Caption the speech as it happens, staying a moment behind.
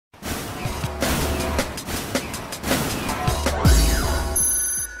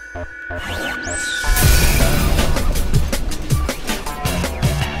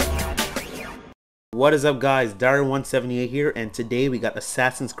What is up, guys? Darren178 here, and today we got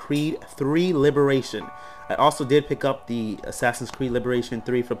Assassin's Creed 3 Liberation. I also did pick up the Assassin's Creed Liberation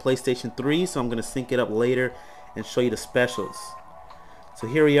 3 for PlayStation 3, so I'm going to sync it up later and show you the specials. So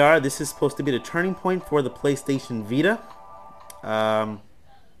here we are. This is supposed to be the turning point for the PlayStation Vita.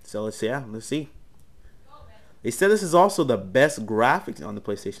 So let's see. They said this is also the best graphics on the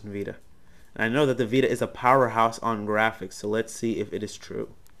PlayStation Vita. And I know that the Vita is a powerhouse on graphics, so let's see if it is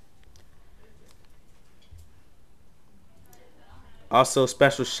true. Also,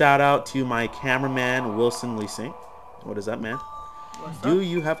 special shout out to my cameraman, Wilson Leasing. What is up, man? Do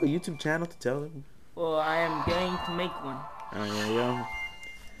you have a YouTube channel to tell them? Well, I am going to make one. Oh, there you go.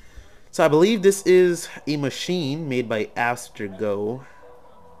 So I believe this is a machine made by Go,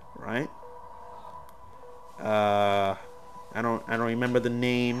 right? I don't remember the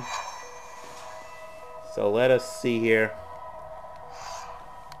name. So let us see here.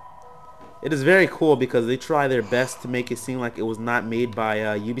 It is very cool because they try their best to make it seem like it was not made by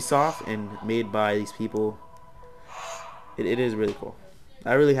Ubisoft and made by these people. It is really cool.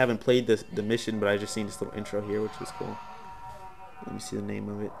 I really haven't played the mission, but I just seen this little intro here, which was cool. Let me see the name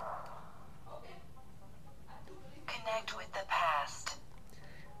of it. Connect with the past.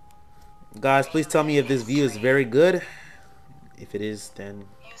 Guys, please tell me if this view is very good. If it is, then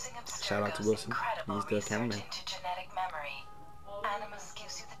shout out to Wilson. He's the cameraman.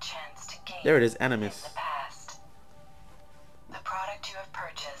 There it is, Animus. The product you have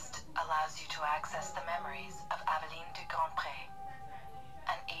purchased allows you to access the memories of Aveline de Grandpré,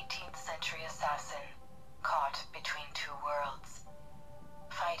 an 18th century assassin caught between two worlds,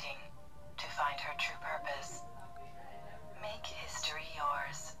 fighting to find her true purpose. Make history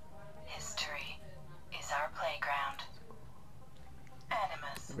yours. History is our playground.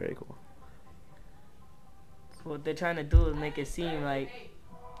 Animus. Very cool. So what they're trying to do is make it seem like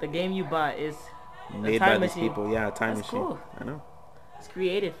the game you bought is made by these people. Yeah, a time machine. Cool. I know. It's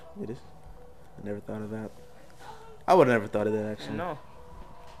creative. It is. I never thought of that. I would have never thought of that, actually. No.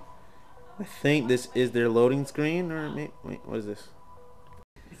 I think this is their loading screen, or wait, what is this?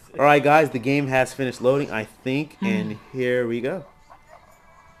 All right, guys, the game has finished loading, I think, and here we go.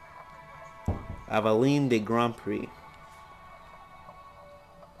 Aveline de Grandpré.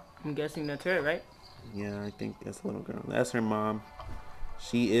 I'm guessing that's her, right? Yeah, I think that's a little girl. That's her mom.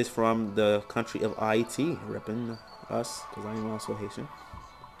 She is from the country of Haiti, repping us, because I am also Haitian.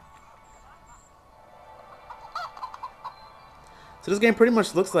 So this game pretty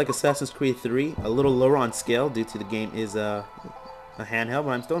much looks like Assassin's Creed 3, a little lower on scale due to the game is a handheld,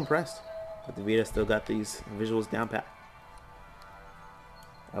 but I'm still impressed that the Vita still got these visuals down pat.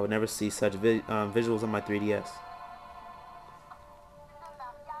 I would never see such visuals on my 3DS.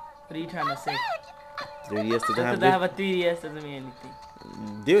 What are you trying to say? 3DS doesn't have. Because I have a 3DS doesn't mean anything.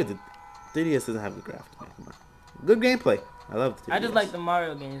 Dude, the 3DS doesn't have the graphics, man. Come on. Good gameplay. I love the 3DS. I just like the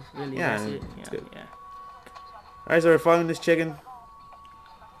Mario games, really. Yeah, that's it. it's Yeah, good. yeah. Alright, so we're following this chicken.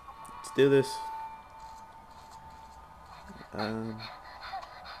 Let's do this.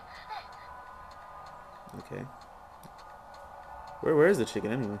 Okay. Where is the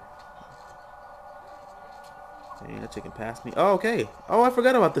chicken anyway? Dang, that chicken passed me. Oh, okay. Oh, I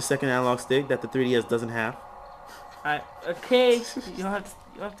forgot about the second analog stick that the 3DS doesn't have. Alright, okay. You don't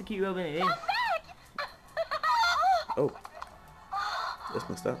have to keep rubbing it in. Oh. That's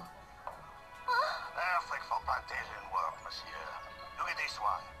messed up.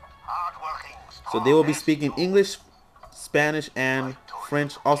 So they will be speaking English, Spanish, and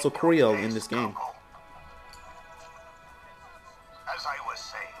French, also Creole in this game. As I was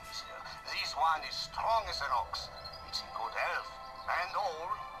saying, monsieur, this one is strong as an ox. It's in good health, and all,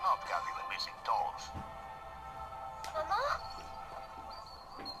 not counting the missing toes. Mama?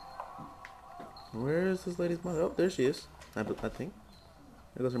 Where is this lady's mother? Oh, there she is. I think.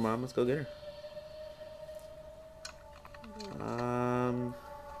 There goes her mom. Let's go get her.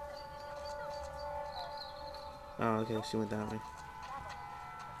 Oh, okay. She went that way.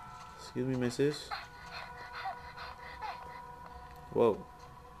 Excuse me, missus. Whoa.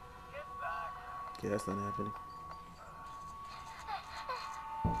 Okay, that's not happening.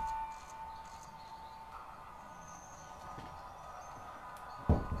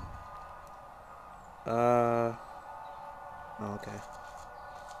 Oh, okay.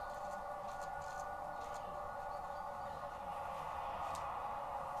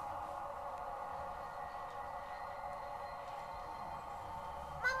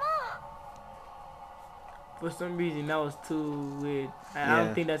 For some reason, that was too weird. I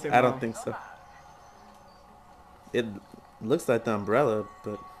don't think that's her mom. I don't think so. It looks like the umbrella,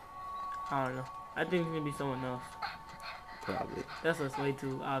 but I don't know. I think it's gonna be someone else. Probably. That's what's way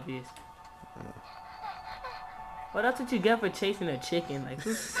too obvious. Well, that's what you get for chasing a chicken. Like,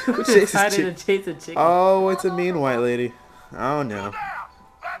 who's chases decided to chase a chicken? Oh, it's a mean white lady. Oh no.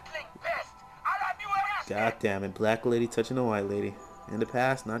 God damn it. Black lady touching a white lady. In the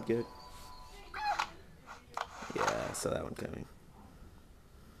past, not good. Yeah, I saw that one coming.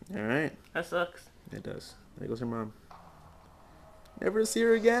 Alright. That sucks. It does. There goes her mom. Never see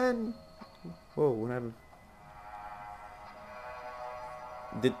her again. Whoa, what happened?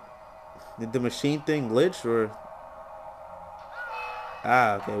 Did the machine thing glitch or?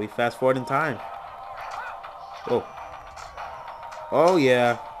 Ah, okay, we fast forward in time. Whoa. Oh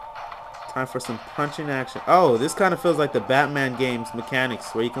yeah. Time for some punching action. Oh, this kind of feels like the Batman game's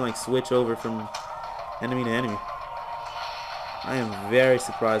mechanics where you can like switch over from enemy to enemy. I am very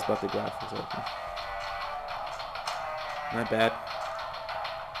surprised about the graphics right now. Not bad.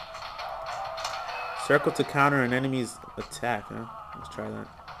 Circle to counter an enemy's attack, huh? Let's try that.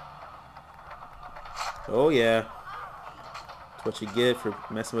 Oh yeah. That's what you get for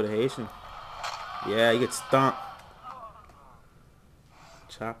messing with a Haitian. Yeah, you get stomped.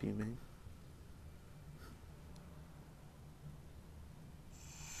 Chop you, man.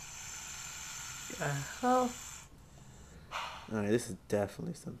 Oh. Alright, this is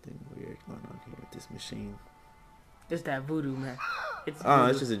definitely something weird going on here with this machine. It's that voodoo, man. It's Oh, voodoo.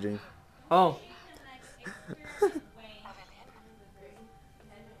 it's just a dream. Oh.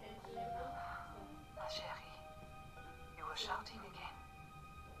 Ma chérie, you were shouting again.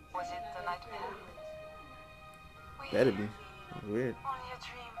 Was it the nightmare? Better be. Weird. Only a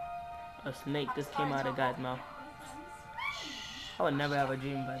dream. A snake just came out of guy's mouth. I would never have a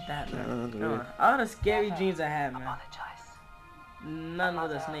dream about that, man. No, weird. All the scary dreams I had, man. Apologize. None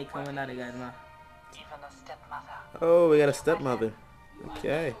with a snake coming out of guy's mouth. Even a stepmother. Oh, we got a stepmother.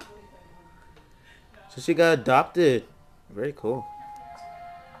 Okay. So she got adopted. Very cool.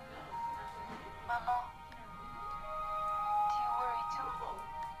 Maman, do you worry too?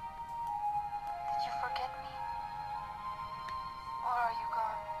 Did you forget me? Or are you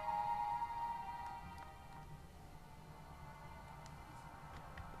gone?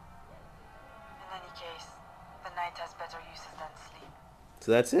 In any case, the night has better uses than sleep.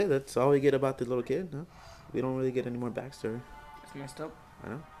 So that's it. That's all we get about the little kid, huh? We don't really get any more backstory. It's messed up. I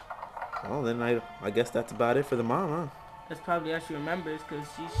know. Well, then I guess that's about it for the mom, huh? That's probably how she remembers, because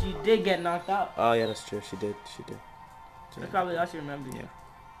she did get knocked out. Oh, yeah, that's true. She did. She did. That's probably how she remembers. Yeah.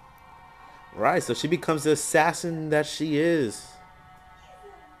 Right, so she becomes the assassin that she is.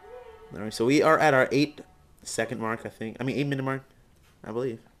 Alright, so we are at our 8-second mark, I think. I mean, 8-minute mark, I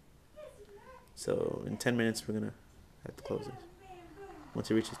believe. So in 10 minutes, we're going to have to close this. Once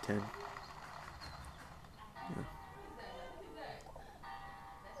it reaches 10. Yeah.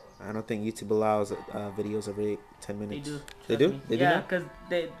 I don't think YouTube allows videos every 10 minutes. They do. They do? Me. They do yeah, now? because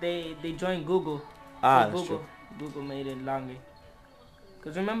they joined Google. Ah, So that's Google, true. Google made it longer.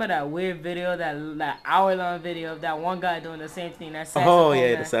 Because remember that weird video, that hour-long video of that one guy doing the same thing? That Oh,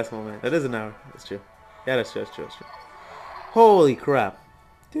 yeah, man. the saxophone man. That is an hour. That's true. Yeah, that's true. That's true. That's true. Holy crap.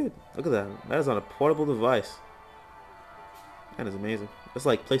 Dude, look at that. That is on a portable device. That is amazing. That's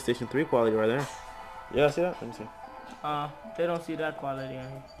like PlayStation 3 quality right there. Yeah, see that? Let me see. They don't see that quality on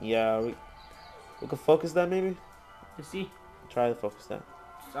here. Yeah, we can focus that maybe? You see? Try to focus that.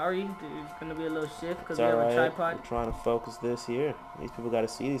 Sorry, there's going to be a little shift because It's we have a alright. tripod. We're trying to focus this here. These people got to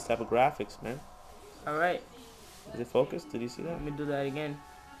see these type of graphics, man. Alright, Is it focused? Did you see that? let me do that again.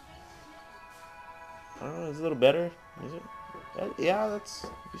 I don't know. Is it a little better? Is it? Yeah, that's.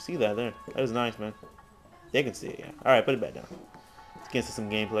 You see that there? That was nice, man. They can see it, yeah. Alright, put it back down. Let's get into some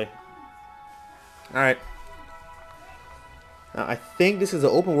gameplay. Alright. Now, I think this is an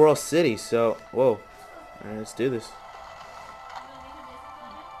open world city, so. Whoa. Alright, let's do this.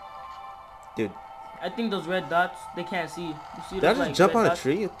 Dude. I think those red dots, they can't see. You see Did I those, just like, jump red on a dots?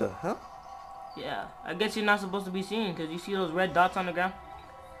 tree? What the hell? Yeah, I guess you're not supposed to be seeing because you see those red dots on the ground.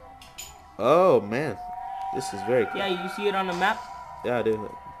 Oh, man. This is very cool. Yeah, you see it on the map. Yeah, dude.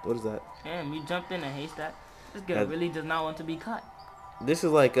 What is that? Damn, you jumped in a haystack. This girl Yeah. really does not want to be caught. This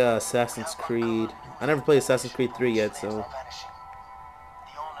is like Assassin's Creed. I never played Assassin's Creed 3 yet, so. Vanishing.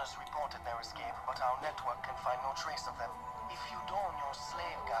 The owners reported their escape, but our network can find no trace of them. If you don your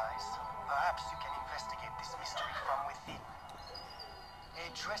slave guise, perhaps you can investigate this mystery from within. A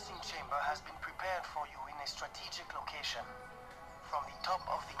dressing chamber has been prepared for you in a strategic location. From the top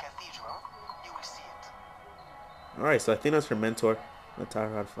of the cathedral, you will see it. Alright, so I think that's her mentor. Not tell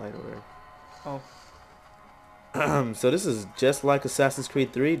her how to fight or whatever. Oh, So this is just like Assassin's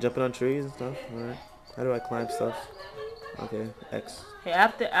Creed 3, jumping on trees and stuff. Alright. How do I climb stuff? Okay, X. hey,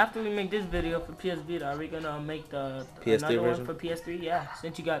 after we make this video for PS Vita, are we gonna make the PS3 another version? one for PS3? Yeah,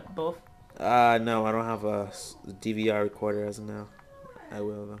 since you got both. No, I don't have a DVR recorder as of now. I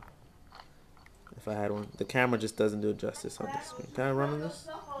will though. If I had one. The camera just doesn't do it justice on this screen. Can I run on this?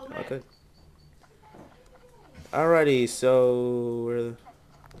 Okay. Alrighty, so where the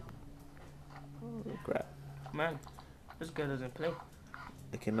crap. Man, this guy doesn't play.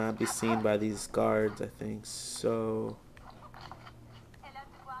 It cannot be seen by these guards, I think. So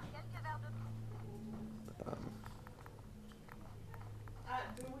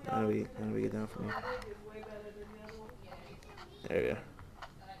how do we get down from here? There we go.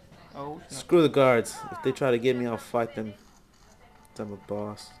 Oh, snap. Screw the guards. If they try to get me, I'll fight them. I'm a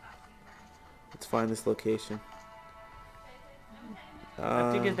boss. Let's find this location.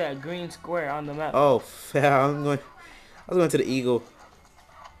 I think it's that green square on the map. Oh, I was going to the Eagle.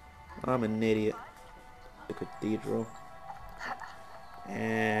 I'm an idiot. The cathedral.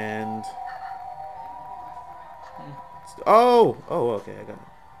 And oh, okay, I got it.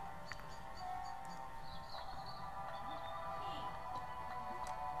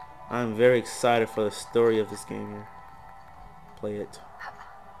 I'm very excited for the story of this game here. Play it.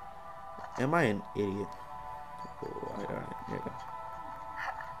 Am I an idiot? Oh, alright, here we go.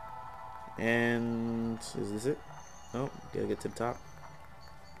 And is this it? Oh, gotta get to the top.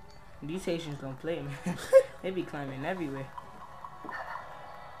 These Haitians don't play, man. They be climbing everywhere.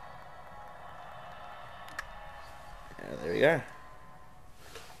 Yeah, there we go.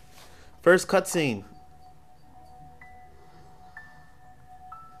 First cutscene.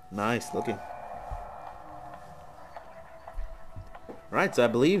 Nice looking. Right, so I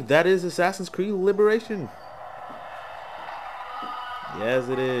believe that is Assassin's Creed Liberation. Yes,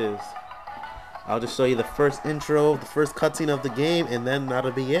 it is. I'll just show you the first intro, the first cutscene of the game, and then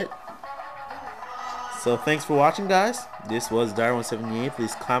that'll be it. So thanks for watching, guys. This was Dar178.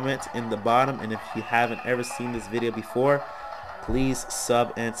 Please comment in the bottom, and if you haven't ever seen this video before, please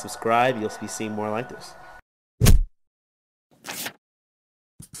sub and subscribe. You'll be seeing more like this.